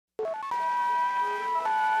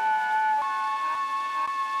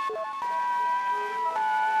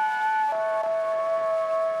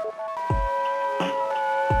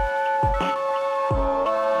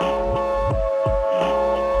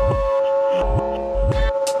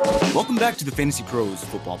Welcome back to the Fantasy Pros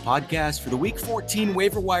Football Podcast for the Week 14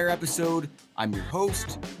 Waiver Wire episode. I'm your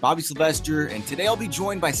host, Bobby Sylvester, and today I'll be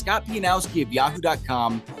joined by Scott Pianowski of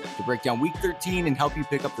Yahoo.com to break down Week 13 and help you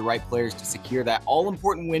pick up the right players to secure that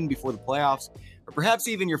all-important win before the playoffs, or perhaps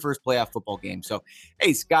even your first playoff football game. So,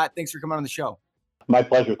 hey, Scott, thanks for coming on the show. My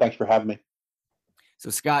pleasure. Thanks for having me. So,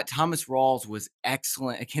 Scott, Thomas Rawls was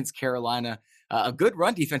excellent against Carolina. A good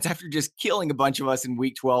run defense after just killing a bunch of us in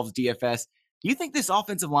Week 12's DFS. Do you think this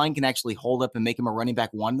offensive line can actually hold up and make him a running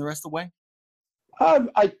back one the rest of the way?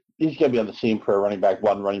 He's going to be on the scene for a running back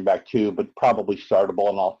one, running back two, but probably startable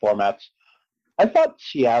in all formats. I thought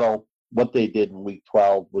Seattle, what they did in Week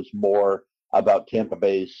 12 was more about Tampa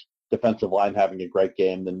Bay's defensive line having a great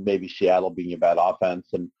game than maybe Seattle being a bad offense.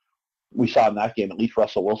 And we saw in that game, at least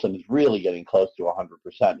Russell Wilson is really getting close to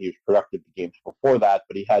 100%. He was productive the games before that,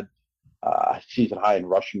 but he had season high in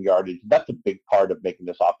rushing yardage. That's a big part of making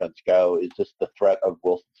this offense go, is just the threat of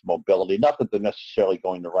Wilson's mobility. Not that they're necessarily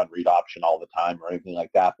going to run read option all the time or anything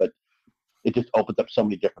like that, but it just opens up so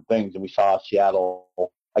many different things. And we saw Seattle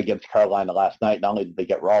against Carolina last night. Not only did they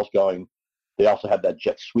get Rawls going, they also had that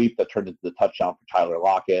jet sweep that turned into the touchdown for Tyler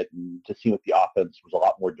Lockett. And to see what the offense was a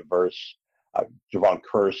lot more diverse. Javon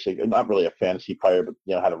Curse, not really a fantasy player, but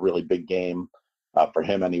had a really big game. For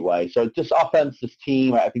him anyway. So just offense, this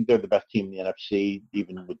team, I think they're the best team in the NFC,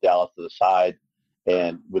 even with Dallas to the side.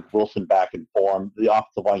 And with Wilson back in form, the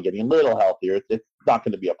offensive line getting a little healthier. It's not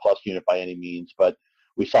going to be a plus unit by any means, but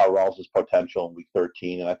we saw Rawls' potential in Week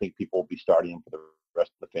 13, and I think people will be starting him for the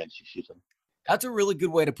rest of the fantasy season. That's a really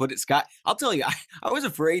good way to put it, Scott. I'll tell you, I was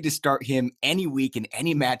afraid to start him any week in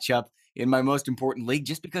any matchup in my most important league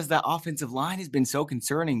just because that offensive line has been so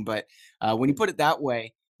concerning. But when you put it that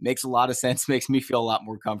way, makes a lot of sense, makes me feel a lot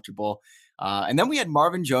more comfortable. And then we had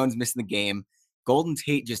Marvin Jones missing the game. Golden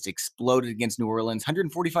Tate just exploded against New Orleans,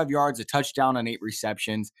 145 yards, a touchdown on 8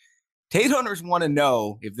 receptions. Tate owners want to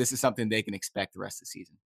know if this is something they can expect the rest of the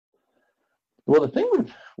season. Well, the thing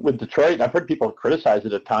with Detroit, and I've heard people criticize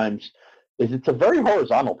it at times, is it's a very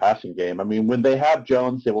horizontal passing game. I mean, when they have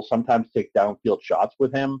Jones, they will sometimes take downfield shots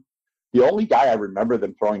with him. The only guy I remember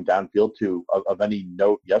them throwing downfield to of any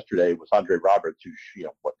note yesterday was Andre Roberts, who's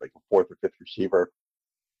like a fourth or fifth receiver.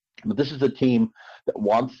 But this is a team that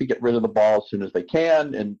wants to get rid of the ball as soon as they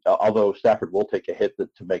can. And although Stafford will take a hit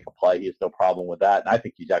to make a play, he has no problem with that. And I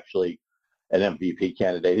think he's actually an MVP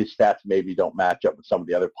candidate. His stats maybe don't match up with some of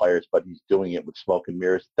the other players, but he's doing it with smoke and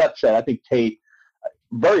mirrors. That said, I think Tate,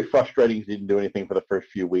 very frustrating he didn't do anything for the first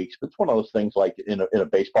few weeks. But it's one of those things like in a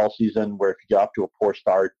baseball season where if you get off to a poor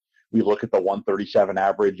start, we look at the 137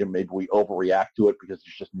 average and maybe we overreact to it because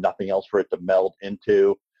there's just nothing else for it to meld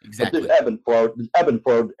into. Exactly. But there's ebb and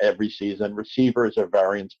flow every season. Receiver is a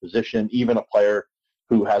variance position. Even a player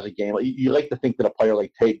who has a game, you like to think that a player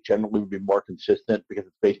like Tate generally would be more consistent because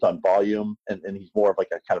it's based on volume, and he's more of like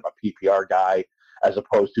a kind of a PPR guy as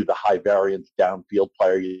opposed to the high variance downfield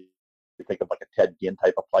player. You think of like a Ted Ginn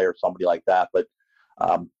type of player, somebody like that. But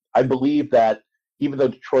I believe that even though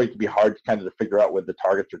Detroit can be hard to kind of to figure out where the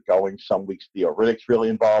targets are going, some weeks Theo Riddick's really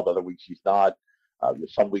involved, other weeks he's not.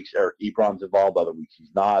 Some weeks Eric Ebron's involved, other weeks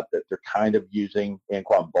he's not. That they're kind of using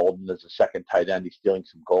Anquan Bolden as a second tight end. He's stealing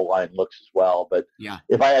some goal line looks as well. But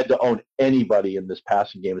if I had to own anybody in this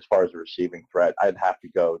passing game as far as a receiving threat, I'd have to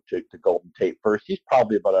go to Golden Tate first. He's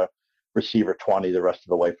probably about a receiver 20 the rest of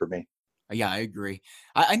the way for me. Yeah, I agree.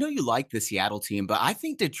 I know you like the Seattle team, but I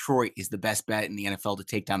think Detroit is the best bet in the NFL to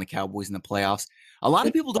take down the Cowboys in the playoffs. A lot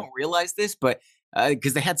of people don't realize this, but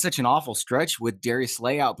because they had such an awful stretch with Darius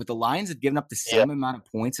Slay out, but the Lions have given up the same amount of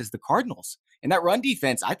points as the Cardinals. And that run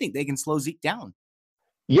defense, I think they can slow Zeke down.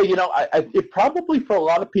 Yeah, it probably for a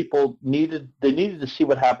lot of people needed to see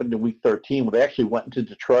what happened in Week 13 when they actually went into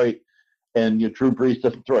Detroit and Drew Brees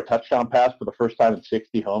doesn't throw a touchdown pass for the first time in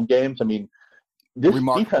 60 home games. I mean, this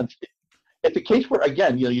defense. It's a case where,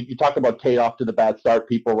 again, you talk about Tate off to the bad start,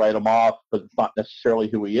 people write him off, but it's not necessarily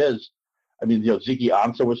who he is. I mean, Ziggy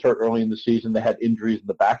Ansah was hurt early in the season. They had injuries in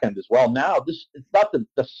the back end as well. Now, it's not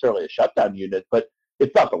necessarily a shutdown unit, but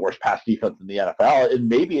it's not the worst pass defense in the NFL. And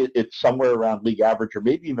maybe it's somewhere around league average or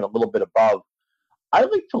maybe even a little bit above. I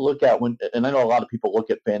like to look at and I know a lot of people look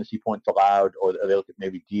at fantasy points allowed, or they look at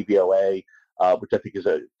maybe DVOA, which I think is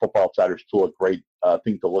a Football Outsiders tool, a great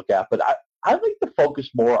thing to look at. But I like to focus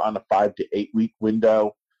more on a 5 to 8 week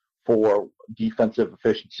window for defensive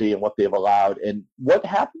efficiency and what they've allowed. And what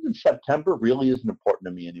happens in September really isn't important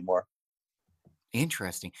to me anymore.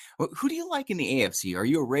 Interesting. Well, who do you like in the AFC? Are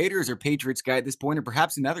you a Raiders or Patriots guy at this point, or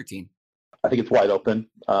perhaps another team? I think it's wide open.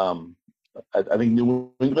 I think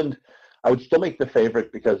New England, I would still make the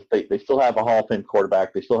favorite because they still have a Hall of Fame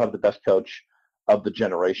quarterback. They still have the best coach. of the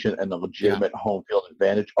generation and the Yeah. legitimate home field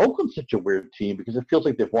advantage. Oakland's such a weird team because it feels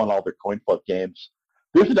like they've won all their coin flip games.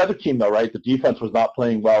 There's another team though, right? The defense was not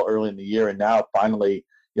playing well early in the year, and now finally,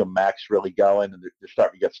 Mac's really going, and they're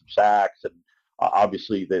starting to get some sacks, and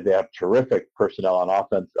obviously they have terrific personnel on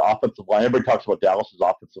offense. The offensive line, everybody talks about Dallas's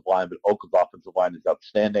offensive line, but Oakland's offensive line is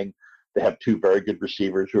outstanding. They have two very good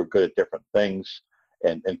receivers who are good at different things.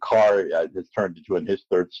 And Carr has turned into in his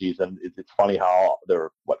third season. It's funny how there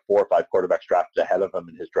are, 4 or 5 quarterbacks drafted ahead of him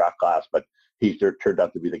in his draft class, but he's turned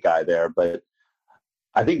out to be the guy there. But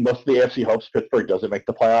I think most of the AFC hopes Pittsburgh doesn't make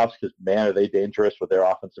the playoffs because, man, are they dangerous with their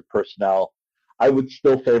offensive personnel. I would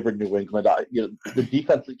still favor New England. The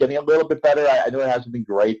defense is getting a little bit better. I know it hasn't been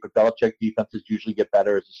great, but Belichick defenses usually get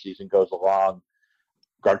better as the season goes along.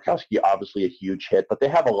 Gronkowski, obviously a huge hit, but they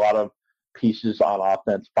have a lot of pieces on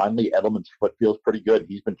offense. Finally, Edelman's foot feels pretty good.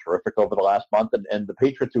 He's been terrific over the last month. And the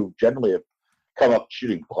Patriots, who generally have come up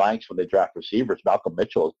shooting blanks when they draft receivers, Malcolm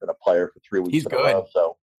Mitchell has been a player for 3 weeks He's in a good. row.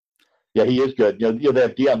 So, yeah, he is good. They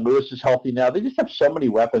have Deion Lewis is healthy now. They just have so many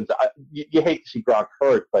weapons. You hate to see Gronk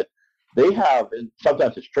hurt, but they have, and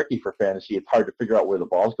sometimes it's tricky for fantasy. It's hard to figure out where the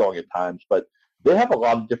ball's going at times, but they have a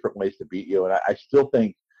lot of different ways to beat you. And I still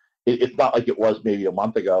think it's not like it was maybe a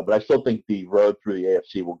month ago, but I still think the road through the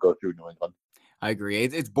AFC will go through New England. I agree.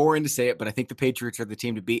 It's boring to say it, but I think the Patriots are the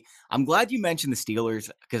team to beat. I'm glad you mentioned the Steelers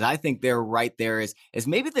because I think they're right there as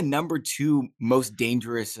maybe the number 2 most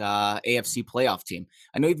dangerous AFC playoff team.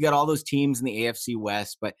 I know you've got all those teams in the AFC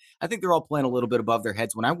West, but I think they're all playing a little bit above their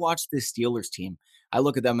heads. When I watch this Steelers team, I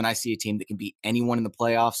look at them and I see a team that can beat anyone in the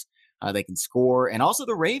playoffs. They can score. And also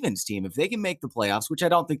the Ravens team, if they can make the playoffs, which I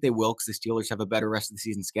don't think they will because the Steelers have a better rest of the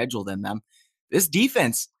season schedule than them, this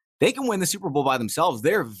defense, they can win the Super Bowl by themselves.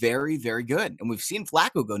 They're very, very good. And we've seen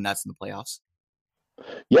Flacco go nuts in the playoffs.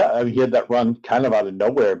 Yeah, I mean, he had that run kind of out of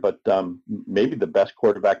nowhere, but maybe the best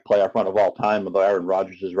quarterback playoff run of all time, although Aaron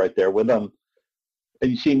Rodgers is right there with him. And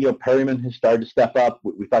you've seen, Perryman has started to step up.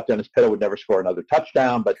 We thought Dennis Pitta would never score another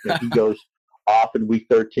touchdown, but he goes off in week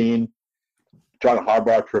 13. John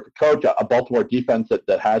Harbaugh, terrific coach. A Baltimore defense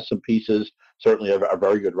that has some pieces, certainly a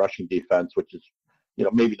very good rushing defense, which is,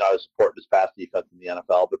 maybe not as important as pass defense in the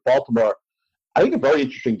NFL. But Baltimore, I think a very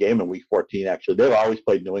interesting game in week 14, actually. They've always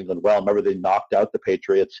played New England well. Remember, they knocked out the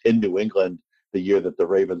Patriots in New England the year that the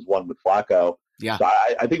Ravens won with Flacco. Yeah. So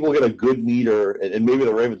I think we'll get a good meter, and maybe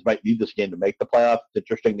the Ravens might need this game to make the playoffs. It's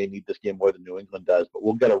interesting they need this game more than New England does, but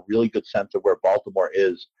we'll get a really good sense of where Baltimore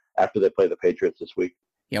is after they play the Patriots this week.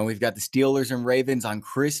 We've got the Steelers and Ravens on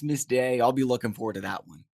Christmas Day. I'll be looking forward to that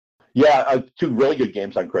one. Yeah, 2 really good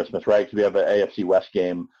games on Christmas, right? Because we have an AFC West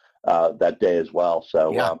game that day as well.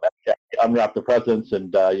 So Yeah. Unwrap the presents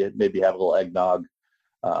and maybe have a little eggnog.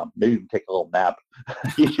 Maybe even take a little nap.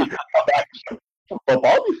 Football,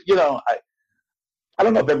 I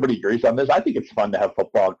don't know if everybody agrees on this. I think it's fun to have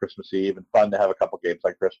football on Christmas Eve and fun to have a couple games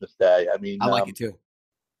on Christmas Day. I mean, I like it too.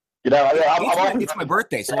 It's my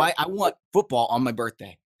birthday, so I want football on my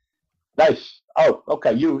birthday. Nice. Oh,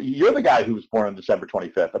 okay. You're the guy who was born on December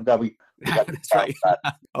 25th. I'm glad we got That's right.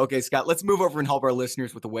 Okay, Scott, let's move over and help our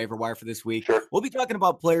listeners with the waiver wire for this week. Sure. We'll be talking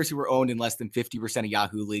about players who were owned in less than 50% of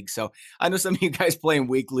Yahoo leagues. So I know some of you guys play in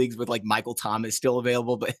weak leagues with like Michael Thomas still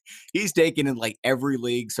available, but he's taken in like every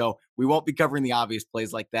league. So we won't be covering the obvious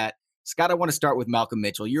plays like that. Scott, I want to start with Malcolm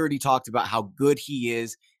Mitchell. You already talked about how good he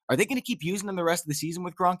is. Are they going to keep using him the rest of the season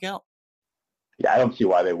with Gronk out? Yeah, I don't see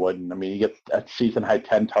why they wouldn't. I mean, he gets a season-high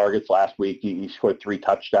 10 targets last week. He scored 3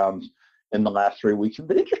 touchdowns in the last 3 weeks. And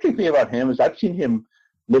the interesting thing about him is I've seen him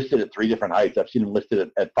listed at 3 different heights. I've seen him listed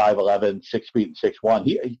at 5'11", 6 feet, and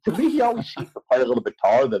 6'1". To me, he always seems to play a little bit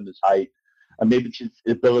taller than his height. And maybe it's his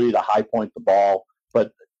ability to high point the ball.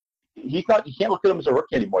 But you can't look at him as a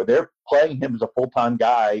rookie anymore. They're playing him as a full-time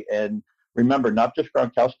guy. And remember, not just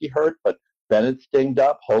Gronkowski hurt, but Bennett's dinged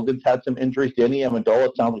up. Hogan's had some injuries. Danny Amendola,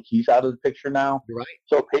 it sounds like he's out of the picture now. You're right.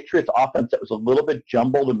 So Patriots offense that was a little bit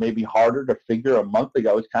jumbled and maybe harder to figure a month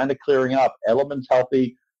ago is kind of clearing up. Edelman's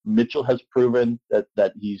healthy. Mitchell has proven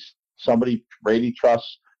that he's somebody Brady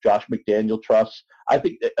trusts, Josh McDaniel trusts. I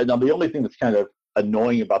think now the only thing that's kind of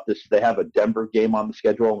annoying about this is they have a Denver game on the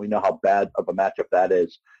schedule, and we know how bad of a matchup that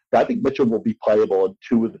is. But I think Mitchell will be playable in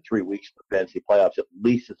 2 of the 3 weeks of the fantasy playoffs, at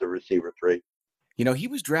least as a receiver 3. He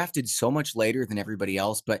was drafted so much later than everybody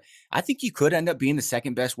else, but I think he could end up being the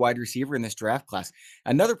second best wide receiver in this draft class.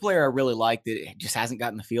 Another player I really like that just hasn't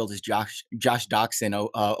gotten the field is Josh Doxson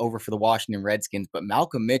over for the Washington Redskins. But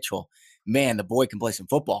Malcolm Mitchell, man, the boy can play some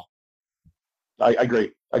football. I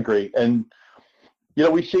agree. And,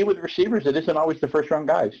 we see with receivers, it isn't always the first-round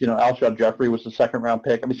guys. Alshon Jeffrey was the second-round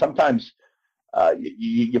pick. I mean, sometimes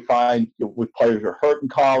You find with players who are hurt in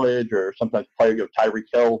college, or sometimes players, Tyreek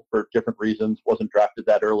Hill for different reasons wasn't drafted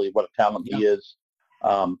that early. What a talent Yeah. he is!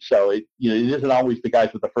 So it isn't always the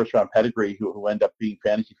guys with the first round pedigree who end up being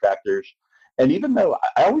fantasy factors. And even though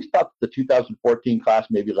I always thought the 2014 class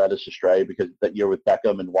maybe led us astray because that year with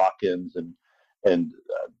Beckham and Watkins and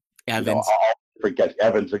Evans. all different guys,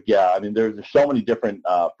 Evans. Yeah, I mean there's so many different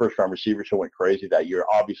first round receivers who went crazy that year.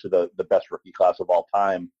 Obviously the best rookie class of all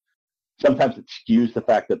time. Sometimes it skews the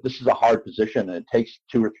fact that this is a hard position and it takes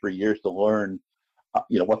 2 or 3 years to learn,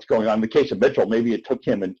 what's going on. In the case of Mitchell, maybe it took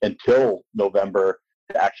him until November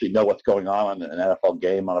to actually know what's going on in an NFL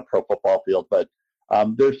game on a pro football field. But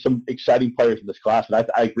there's some exciting players in this class, and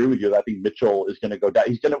I agree with you. I think Mitchell is going to go down.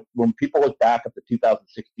 He's going to, when people look back at the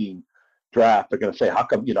 2016 draft, they're going to say, how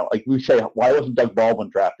come, like we say, why wasn't Doug Baldwin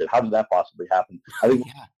drafted? How did that possibly happen? I think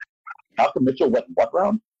Malcolm Mitchell went in what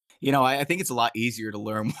round? I think it's a lot easier to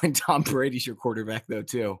learn when Tom Brady's your quarterback, though,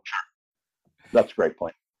 too. That's a great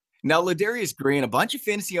point. Now, Ladarius Green, a bunch of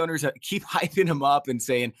fantasy owners keep hyping him up and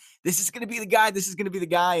saying, this is going to be the guy, this is going to be the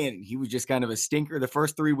guy. And he was just kind of a stinker. The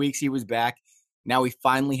first 3 weeks he was back. Now he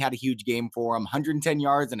finally had a huge game for him, 110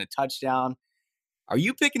 yards and a touchdown. Are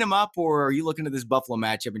you picking him up, or are you looking at this Buffalo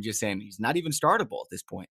matchup and just saying he's not even startable at this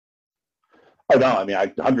point? Oh, no. I mean,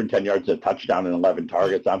 110 yards, a touchdown, and 11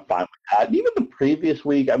 targets. I'm fine with that. And even the previous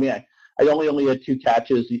week, I mean, I only had 2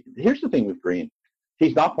 catches. Here's the thing with Green.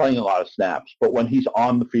 He's not playing a lot of snaps, but when he's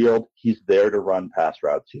on the field, he's there to run pass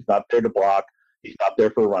routes. He's not there to block. He's not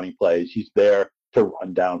there for running plays. He's there to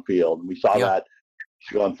run downfield. And we saw that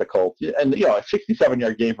against the Colts. And, a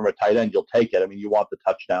 67-yard game from a tight end, you'll take it. I mean, you want the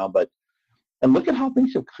touchdown, and look at how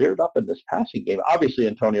things have cleared up in this passing game. Obviously,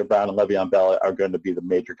 Antonio Brown and Le'Veon Bell are going to be the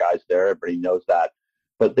major guys there. Everybody knows that.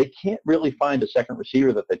 But they can't really find a second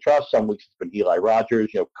receiver that they trust. Some weeks it's been Eli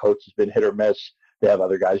Rogers. Coates has been hit or miss. They have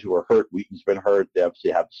other guys who are hurt. Wheaton's been hurt. They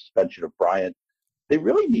obviously have the suspension of Bryant. They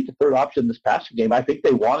really need a third option in this passing game. I think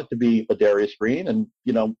they want it to be Ladarius Green. And,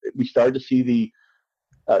 we started to see the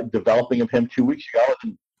developing of him 2 weeks ago.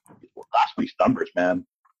 And last week's numbers, man.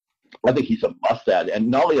 I think he's a must-add, and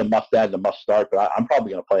not only a must-add and a must-start, but I'm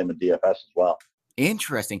probably going to play him in DFS as well.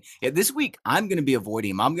 Interesting. Yeah, this week, I'm going to be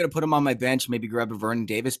avoiding him. I'm going to put him on my bench, maybe grab a Vernon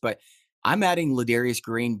Davis, but I'm adding Ladarius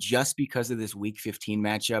Green just because of this Week 15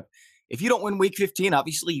 matchup. If you don't win Week 15,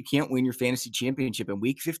 obviously you can't win your fantasy championship. In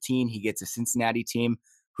Week 15, he gets a Cincinnati team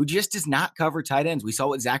who just does not cover tight ends. We saw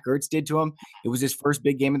what Zach Ertz did to him. It was his first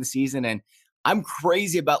big game of the season, and I'm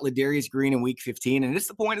crazy about Ladarius Green in Week 15, and it's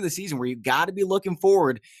the point of the season where you got to be looking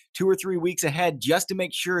forward 2 or 3 weeks ahead just to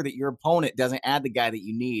make sure that your opponent doesn't add the guy that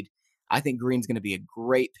you need. I think Green's going to be a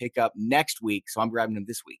great pickup next week, so I'm grabbing him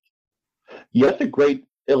this week. Yeah, that's a great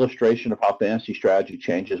illustration of how fantasy strategy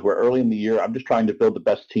changes, where early in the year, I'm just trying to build the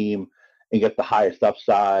best team and get the highest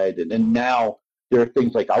upside, and now there are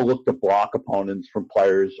things like I'll look to block opponents from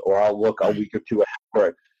players, or I'll look a week or two ahead for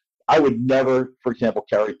it. I would never, for example,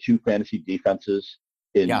 carry 2 fantasy defenses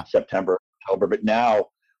in September, October, but now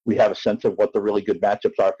we have a sense of what the really good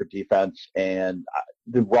matchups are for defense, and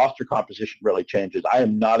the roster composition really changes. I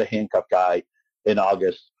am not a handcuff guy in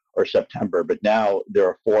August or September, but now there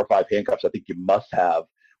are 4 or 5 handcuffs I think you must have,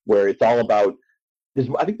 where it's all about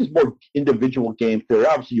I think there's more individual game theory.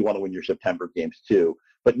 Obviously, you want to win your September games too,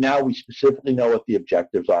 but now we specifically know what the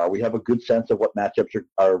objectives are. We have a good sense of what matchups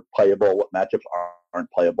are playable, what matchups aren't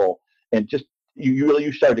playable, and just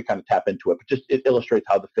you started to kind of tap into it. But just it illustrates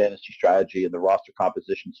how the fantasy strategy and the roster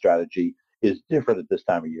composition strategy is different at this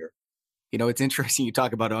time of year. It's interesting you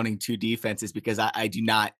talk about owning 2 defenses because I do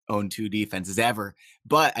not own 2 defenses ever.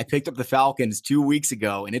 But I picked up the Falcons 2 weeks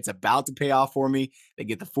ago, and it's about to pay off for me. They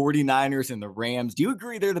get the 49ers and the Rams. Do you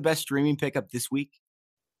agree they're the best streaming pickup this week?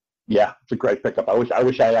 Yeah, it's a great pickup. I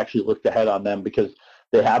wish I actually looked ahead on them because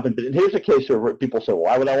they haven't been. And here's a case where people say, well,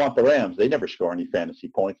 why would I want the Rams? They never score any fantasy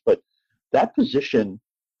points. But that position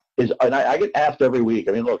is, and I get asked every week.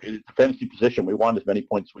 I mean, look, it's a fantasy position. We want as many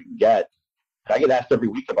points as we can get. I get asked every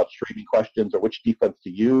week about streaming questions or which defense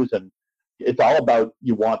to use, and it's all about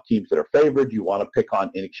you want teams that are favored. You want to pick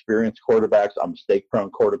on inexperienced quarterbacks, on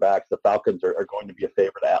mistake-prone quarterbacks. The Falcons are going to be a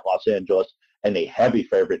favorite at Los Angeles and a heavy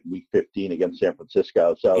favorite in Week 15 against San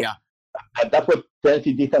Francisco. So that's what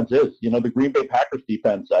fantasy defense is. The Green Bay Packers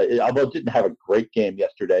defense, although it didn't have a great game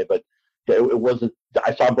yesterday, but it was.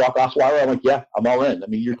 I saw Brock Osweiler. I'm like, yeah, I'm all in. I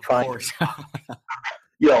mean, you're trying.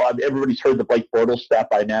 Everybody's heard the Blake Bortles stat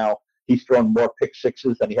by now. He's thrown more pick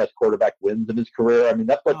sixes than he has quarterback wins in his career. I mean,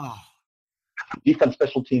 that's what defense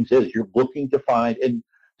special teams is. You're looking to find, and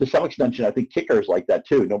to some extension, I think kickers like that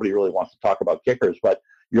too. Nobody really wants to talk about kickers, but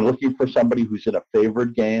you're looking for somebody who's in a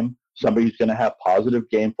favored game, somebody who's going to have positive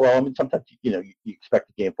game flow. I mean, sometimes, you expect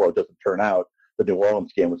the game flow doesn't turn out, the New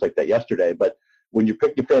Orleans game was like that yesterday. But when you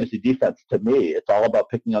pick your fantasy defense, to me, it's all about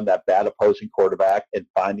picking on that bad opposing quarterback and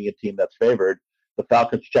finding a team that's favored. The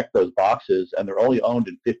Falcons check those boxes, and they're only owned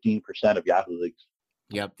in 15% of Yahoo leagues.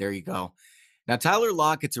 Yep, there you go. Now, Tyler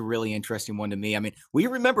Lockett's a really interesting one to me. I mean, we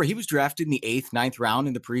remember he was drafted in the 8th, 9th round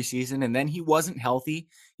in the preseason, and then he wasn't healthy.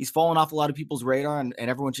 He's fallen off a lot of people's radar, and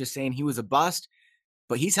everyone's just saying he was a bust.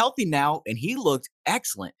 But he's healthy now, and he looked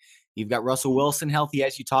excellent. You've got Russell Wilson healthy,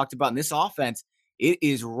 as you talked about. And this offense, it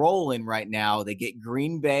is rolling right now. They get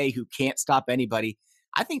Green Bay, who can't stop anybody.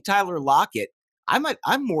 I think Tyler Lockett, I'm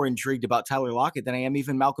more intrigued about Tyler Lockett than I am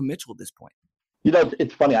even Malcolm Mitchell at this point. You know,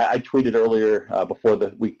 it's funny. I tweeted earlier before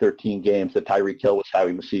the Week 13 games that Tyreek Hill was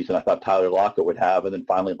having the season I thought Tyler Lockett would have, and then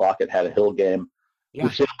finally Lockett had a Hill game. Yeah.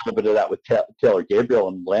 We've seen a little bit of that with Taylor Gabriel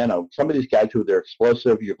in Atlanta. Some of these guys who they're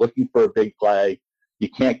explosive, you're looking for a big play. You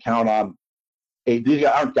can't count on these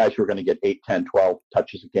aren't guys who are going to get 8, 10, 12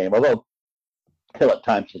 touches a game, although Hill at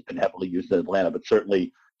times has been heavily used in Atlanta, but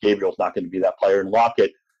certainly Gabriel's not going to be that player. And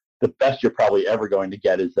Lockett, the best you're probably ever going to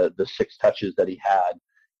get is the 6 touches that he had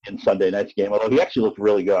in Sunday night's game, although he actually looked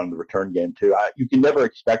really good on the return game too. You can never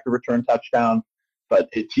expect a return touchdown, but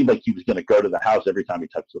it seemed like he was going to go to the house every time he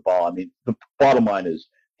touched the ball. I mean, the bottom line is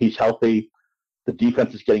he's healthy. The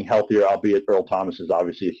defense is getting healthier, albeit Earl Thomas is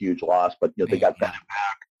obviously a huge loss, but they got Bennett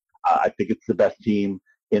back. I think it's the best team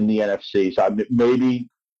in the NFC. So maybe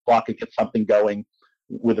Lockett gets something going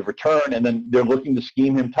with a return, and then they're looking to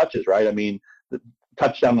scheme him touches, right? I mean, the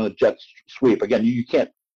touchdown on the Jets sweep. Again, you can't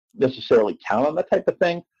necessarily count on that type of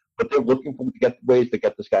thing, but they're looking to get ways to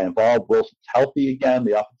get this guy involved. Wilson's healthy again.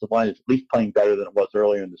 The offensive line is at least playing better than it was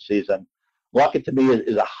earlier in the season. Lockett, to me,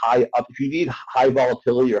 is a high up. If you need high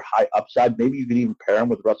volatility or high upside, maybe you can even pair him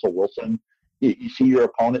with Russell Wilson. You see your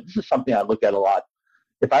opponent. This is something I look at a lot.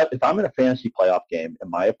 If I'm in a fantasy playoff game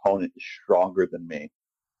and my opponent is stronger than me,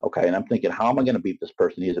 okay, and I'm thinking, how am I going to beat this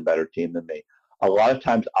person? He's a better team than me. A lot of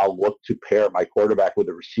times I'll look to pair my quarterback with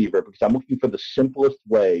a receiver because I'm looking for the simplest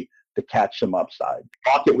way to catch some upside.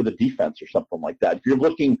 Lock it with a defense or something like that. If you're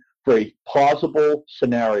looking for a plausible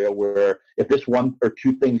scenario where if this one or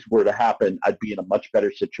two things were to happen, I'd be in a much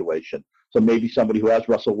better situation. So maybe somebody who has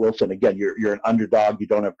Russell Wilson, again, you're an underdog, you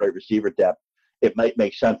don't have great receiver depth. It might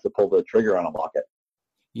make sense to pull the trigger on a Lockett.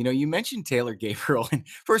 You know, you mentioned Taylor Gabriel, and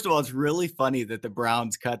first of all, it's really funny that the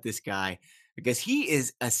Browns cut this guy because he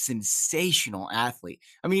is a sensational athlete.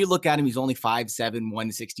 I mean, you look at him, he's only 5'7",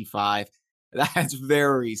 165. That's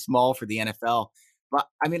very small for the NFL. But,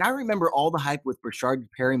 I mean, I remember all the hype with Brashard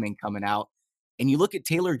Perryman coming out, and you look at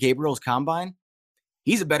Taylor Gabriel's combine,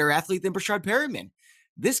 he's a better athlete than Brashard Perryman.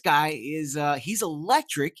 This guy is he's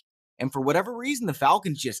electric, and for whatever reason, the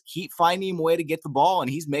Falcons just keep finding him a way to get the ball, and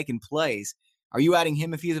he's making plays. Are you adding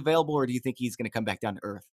him if he's available, or do you think he's going to come back down to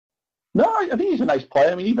earth? No, I think he's a nice player.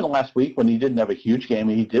 I mean, even last week when he didn't have a huge game,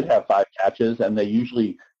 he did have 5 catches, and they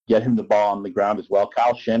usually get him the ball on the ground as well.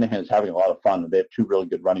 Kyle Shanahan is having a lot of fun. They have 2 really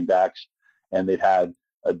good running backs, and they've had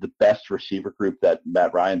the best receiver group that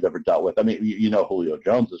Matt Ryan's ever dealt with. I mean, you know Julio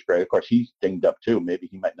Jones is great. Of course, he's dinged up too. Maybe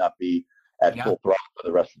he might not be at full throttle for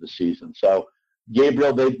the rest of the season. So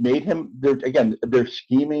Gabriel, they've made him. They're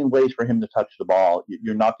scheming ways for him to touch the ball.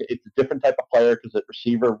 You're not. It's a different type of player because at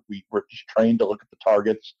receiver, we're just trained to look at the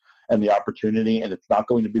targets and the opportunity, and it's not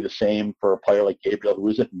going to be the same for a player like Gabriel, who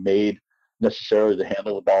isn't made necessarily to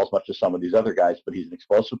handle the ball as much as some of these other guys. But he's an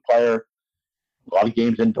explosive player. A lot of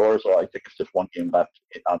games indoors. So I think it's just one game left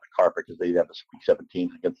on the carpet because they have this Week 17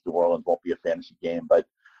 against New Orleans. Won't be a fantasy game, but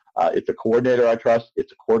it's a coordinator I trust.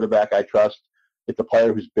 It's a quarterback I trust. It's a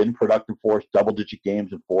player who's been productive for us, double-digit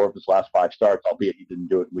games in 4 of his last 5 starts, albeit he didn't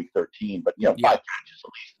do it in Week 13. But, 5 catches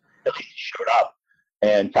at least he showed up.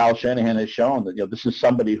 And Kyle Shanahan has shown that, this is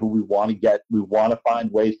somebody who we want to get. We want to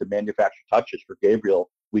find ways to manufacture touches for Gabriel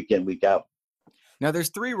week in, week out. Now, there's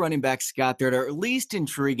 3 running backs, Scott, that are at least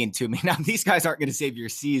intriguing to me. Now, these guys aren't going to save your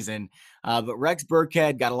season, but Rex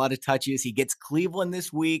Burkhead got a lot of touches. He gets Cleveland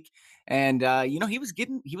this week. And, he was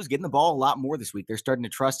getting the ball a lot more this week. They're starting to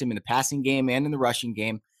trust him in the passing game and in the rushing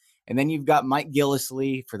game. And then you've got Mike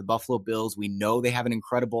Gillislee for the Buffalo Bills. We know they have an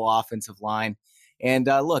incredible offensive line. And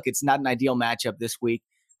look, it's not an ideal matchup this week,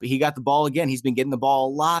 but he got the ball again. He's been getting the ball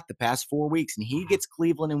a lot the past 4 weeks, and he gets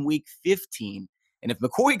Cleveland in Week 15. And if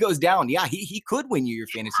McCoy goes down, he could win you your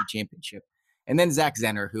fantasy championship. And then Zach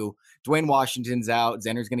Zenner, who Dwayne Washington's out.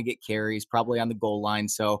 Zenner's going to get carries, probably on the goal line.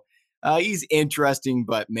 So he's interesting,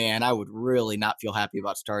 but man, I would really not feel happy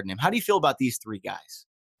about starting him. How do you feel about these 3 guys?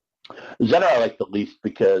 Zenner I like the least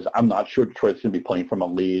because I'm not sure Detroit's going to be playing from a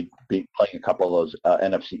lead, playing a couple of those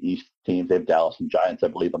NFC East teams. They have Dallas and Giants, I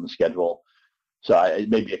believe, on the schedule. So it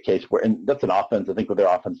may be a case where, and that's an offense. I think with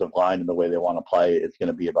their offensive line and the way they want to play, it's going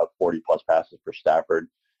to be about 40 plus passes for Stafford.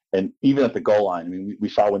 And even at the goal line, I mean, we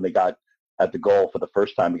saw when they got at the goal for the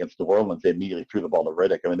first time against the Orleans, they immediately threw the ball to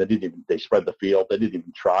Riddick. I mean, they spread the field. They didn't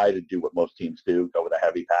even try to do what most teams do, go with a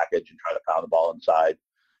heavy package and try to pound the ball inside.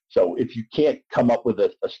 So if you can't come up with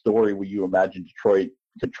a story where you imagine Detroit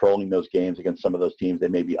controlling those games against some of those teams they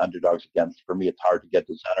may be underdogs against, for me, it's hard to get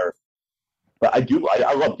to center. But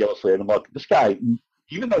I love Gillislee. I mean, look, this guy,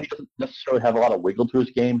 even though he doesn't necessarily have a lot of wiggle to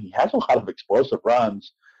his game, he has a lot of explosive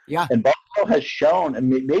runs. Yeah. And Buffalo has shown, and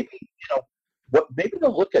maybe, maybe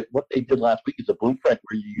they'll look at what they did last week as a blueprint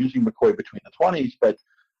where you're using McCoy between the 20s, but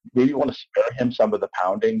maybe you want to spare him some of the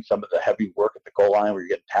pounding, some of the heavy work at the goal line where you're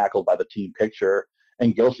getting tackled by the team picture.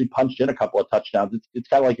 And Gillislee punched in a couple of touchdowns. It's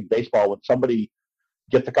kind of like in baseball when somebody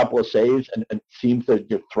gets a couple of saves and seems to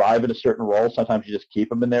thrive in a certain role. Sometimes you just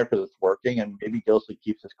keep him in there because it's working, and maybe Gillislee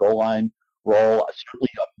keeps his goal line role. Certainly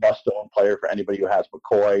a must-own player for anybody who has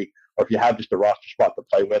McCoy, or if you have just a roster spot to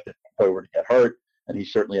play with, if McCoy were to get hurt, and he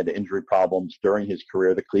certainly had injury problems during his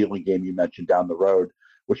career. The Cleveland game you mentioned down the road,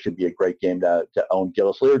 which should be a great game to own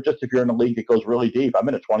Gillislee, or just if you're in a league that goes really deep. I'm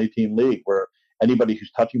in a 20-team league where anybody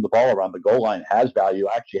who's touching the ball around the goal line has value.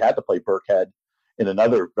 I actually had to play Burkhead in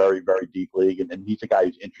another very, very deep league, and he's a guy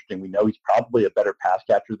who's interesting. We know he's probably a better pass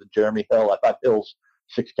catcher than Jeremy Hill. I thought Hill's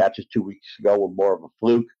 6 catches 2 weeks ago were more of a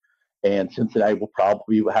fluke, and Cincinnati will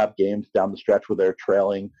probably have games down the stretch where they're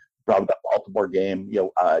trailing. Probably that Baltimore game,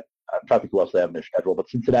 I'm trying to think who else they have in their schedule, but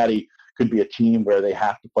Cincinnati could be a team where they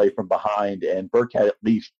have to play from behind, and Burkhead at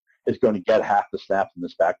least is going to get half the snaps in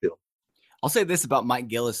this backfield. I'll say this about Mike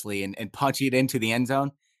Gillislee and punching it into the end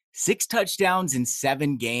zone. 6 touchdowns in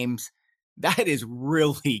 7 games. That is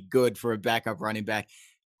really good for a backup running back.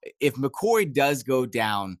 If McCoy does go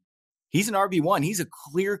down, he's an RB1. He's a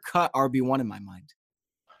clear-cut RB1 in my mind.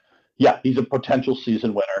 Yeah, he's a potential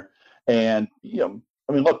season winner. And,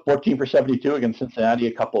 look, 14 for 72 against Cincinnati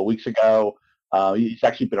a couple of weeks ago. He's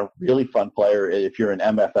actually been a really fun player. If you're in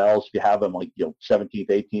MFLs, if you have him 17th,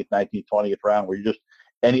 18th, 19th, 20th round, where you just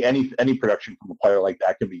any production from a player like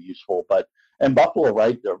that can be useful. And Buffalo,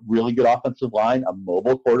 right, a really good offensive line, a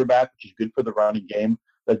mobile quarterback, which is good for the running game.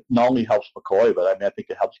 That not only helps McCoy, but I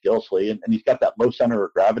think it helps Gillislee. And he's got that low center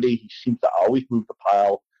of gravity. He seems to always move the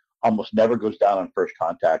pile, almost never goes down on first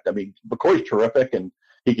contact. I mean, McCoy's terrific, and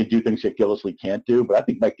he can do things that Gillislee can't do. But I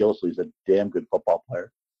think Mike Gillislee is a damn good football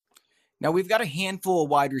player. Now, we've got a handful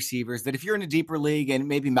of wide receivers that if you're in a deeper league and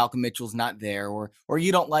maybe Malcolm Mitchell's not there or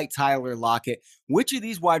you don't like Tyler Lockett, which of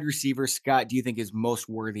these wide receivers, Scott, do you think is most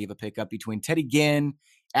worthy of a pickup between Teddy Ginn,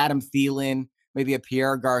 Adam Thielen, maybe a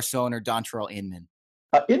Pierre Garcon or Dontrell Inman?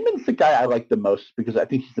 Inman's the guy I like the most because I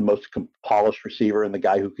think he's the most polished receiver and the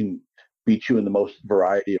guy who can beat you in the most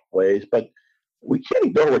variety of ways. But we can't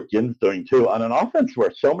ignore what Ginn's doing, too, on an offense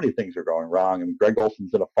where so many things are going wrong. I mean, Greg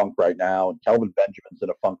Olson's in a funk right now, and Kelvin Benjamin's in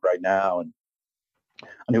a funk right now, and I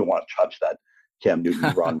don't even want to touch that Cam Newton,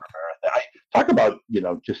 Ron Rivera. I talk about,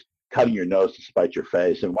 just cutting your nose to spite your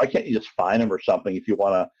face, and why can't you just fine him or something if you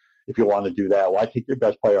want to do that? Why take your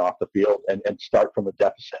best player off the field and start from a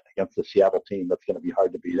deficit against the Seattle team that's going to be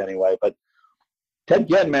hard to beat anyway? But Ted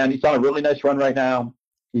Ginn, man, he's on a really nice run right now.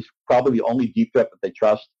 He's probably the only deep threat that they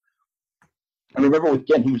trust. And remember with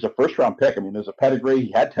Ginn, he was a first-round pick. I mean, there's a pedigree.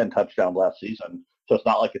 He had 10 touchdowns last season, so it's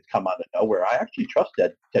not like it's come out of nowhere. I actually trust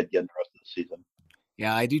Ted Ginn the rest of the season.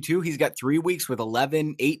 Yeah, I do too. He's got 3 weeks with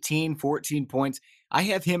 11, 18, 14 points. I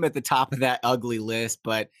have him at the top of that ugly list,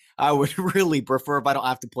 but I would really prefer if I don't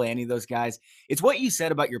have to play any of those guys. It's what you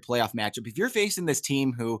said about your playoff matchup. If you're facing this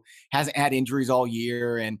team who hasn't had injuries all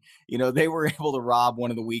year and, they were able to rob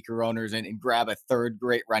one of the weaker owners and grab a third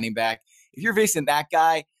great running back, if you're facing that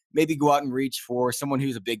guy, maybe go out and reach for someone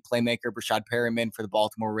who's a big playmaker, Brashad Perriman for the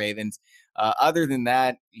Baltimore Ravens. Other than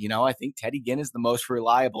that, I think Teddy Ginn is the most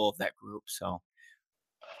reliable of that group. So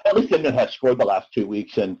at least Inman has scored the last 2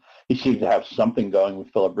 weeks, and he seems to have something going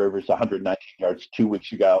with Phillip Rivers, 119 yards 2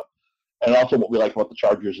 weeks ago. And also what we like about the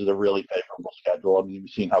Chargers is a really favorable schedule. I mean, we've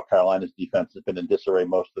seen how Carolina's defense has been in disarray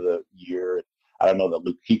most of the year. I don't know that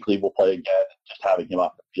Luke Kuechly will play again. Just having him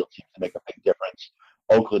off the field seems to make a big difference.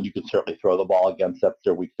 Oakland, you can certainly throw the ball against. That's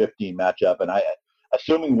their Week 15 matchup. And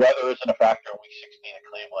assuming weather isn't a factor in Week 16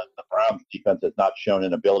 in Cleveland, the Browns defense has not shown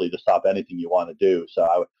an ability to stop anything you want to do.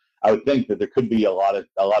 So I would think that there could be a lot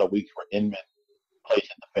of weeks where Inman plays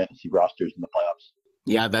in the fantasy rosters in the playoffs.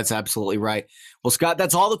 Yeah, that's absolutely right. Well, Scott,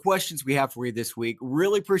 that's all the questions we have for you this week.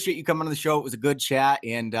 Really appreciate you coming on the show. It was a good chat,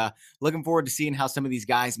 and looking forward to seeing how some of these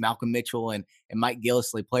guys, Malcolm Mitchell and Mike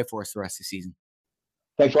Gillislee, play for us the rest of the season.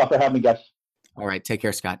 Thanks a lot for having me, guys. All right. Take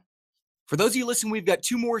care, Scott. For those of you listening, we've got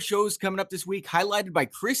 2 more shows coming up this week, highlighted by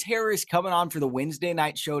Chris Harris coming on for the Wednesday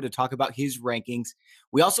night show to talk about his rankings.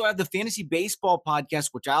 We also have the Fantasy Baseball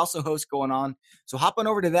podcast, which I also host, going on. So hop on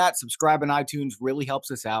over to that, subscribe on iTunes, really helps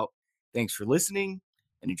us out. Thanks for listening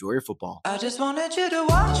and enjoy your football. I just wanted you to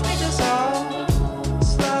watch me dissolve.